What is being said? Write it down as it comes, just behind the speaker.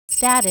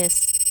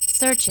Status.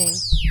 Searching.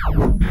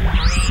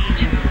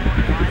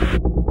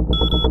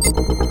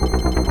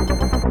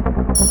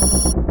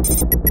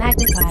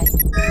 Magnify.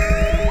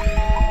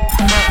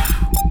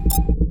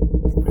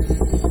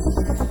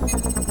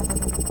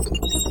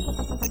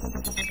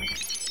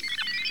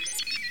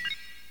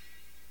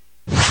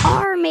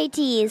 Our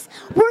mateys,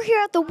 we're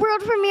here at the world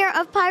premiere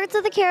of Pirates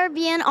of the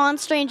Caribbean on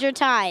Stranger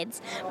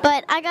Tides.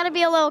 But I gotta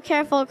be a little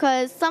careful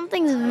because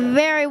something's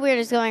very weird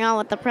is going on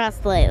with the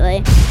press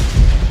lately.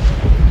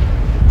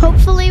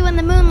 Hopefully when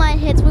the moonlight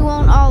hits, we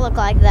won't all look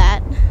like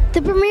that.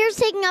 The premiere's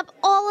taking up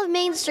all of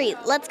Main Street.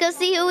 Let's go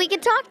see who we can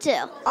talk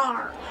to.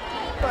 R.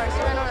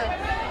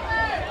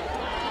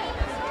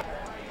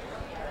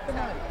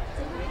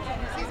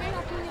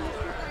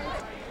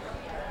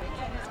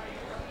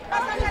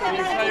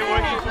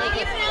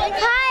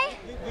 Hi.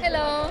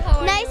 Hello, how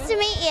are you? Nice to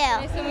meet you.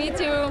 Nice to meet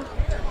you.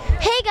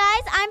 Hey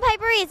guys, I'm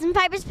Piper Reese from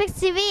Piper's Picks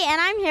TV,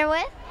 and I'm here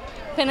with...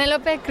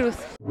 Penelope Cruz.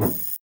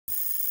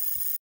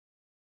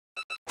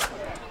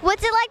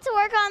 What's it like to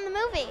work on the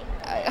movie?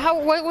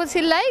 What was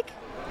it like?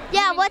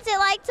 Yeah, what's it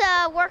like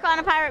to work on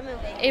a pirate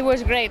movie? It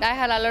was great. I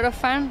had a lot of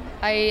fun.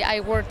 I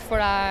worked for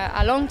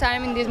a long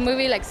time in this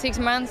movie, like 6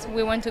 months.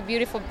 We went to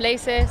beautiful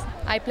places.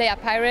 I play a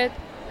pirate.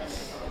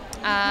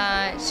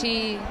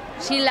 She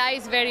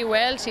lies very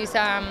well. She's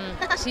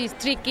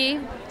tricky.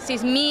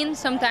 She's mean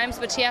sometimes,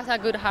 but she has a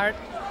good heart.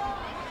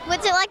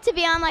 What's it like to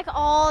be on like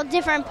all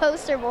different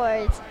poster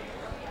boards?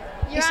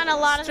 You're on a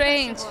lot of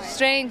poster boards.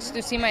 Strange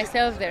to see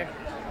myself there.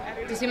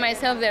 To see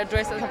myself there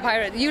dressed as a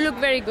pirate. You look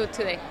very good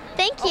today.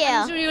 Thank you.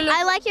 I'm sure you look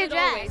I like your good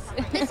dress.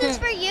 always. This is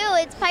for you.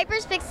 It's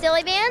Piper's Picks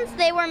Silly Bands.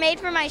 They were made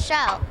for my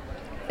show.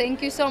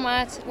 Thank you so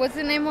much. What's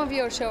the name of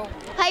your show?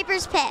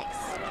 Piper's Picks.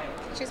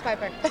 She's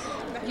Piper.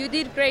 You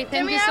did great.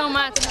 Thank you so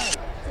much. Nice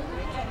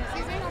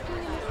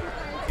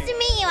to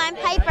meet you. I'm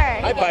Piper.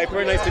 Hi,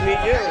 Piper. Nice to meet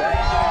you.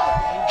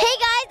 Hey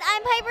guys,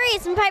 I'm Piper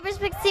Reese from Piper's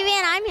Picks TV,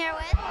 and I'm here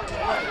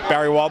with...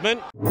 Barry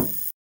Waldman.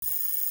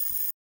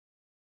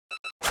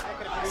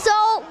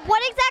 So,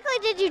 what exactly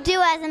did you do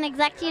as an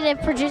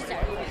executive producer?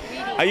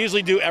 I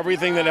usually do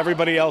everything that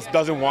everybody else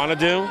doesn't want to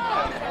do.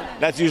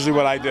 That's usually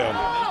what I do.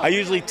 I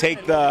usually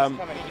take the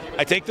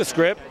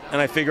script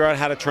and I figure out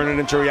how to turn it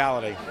into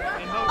reality.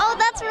 Oh,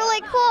 that's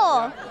really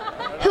cool.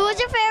 Who was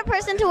your favorite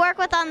person to work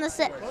with on the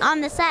set?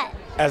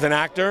 As an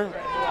actor,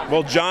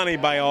 well, Johnny,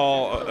 by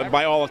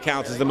all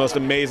accounts, is the most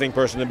amazing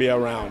person to be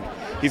around.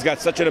 He's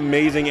got such an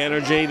amazing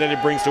energy that he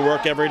brings to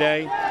work every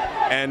day,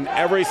 and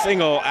every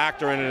single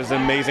actor in it is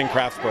an amazing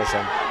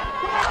craftsperson.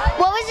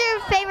 What was your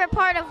favorite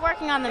part of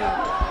working on the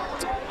movie?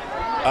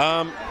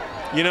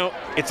 You know,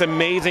 it's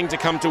amazing to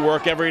come to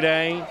work every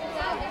day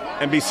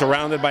and be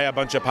surrounded by a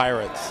bunch of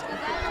pirates.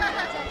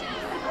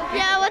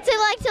 Yeah, what's it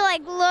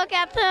like to look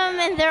at them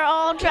and they're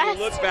all dressed?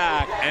 You look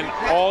back and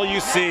all you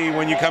see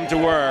when you come to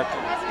work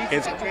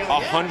is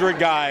 100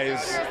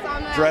 guys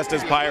dressed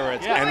as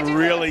pirates and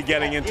really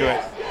getting into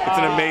it. It's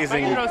an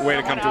amazing way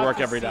to come to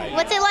work every day.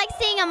 What's it like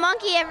seeing a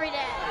monkey every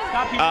day?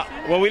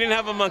 Well, we didn't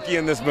have a monkey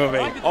in this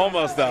movie.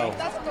 Almost, though.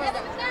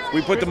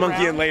 We put the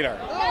monkey in later.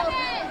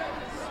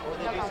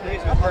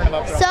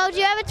 So, do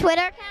you have a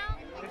Twitter account?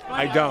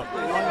 I don't.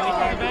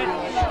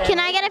 Can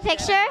I get a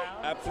picture?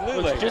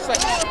 Absolutely.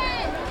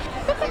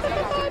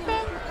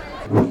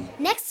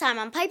 Next time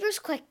on Piper's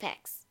Quick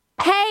Picks.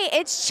 Hey,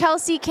 it's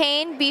Chelsea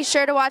Kane. Be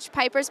sure to watch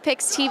Piper's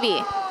Picks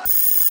TV.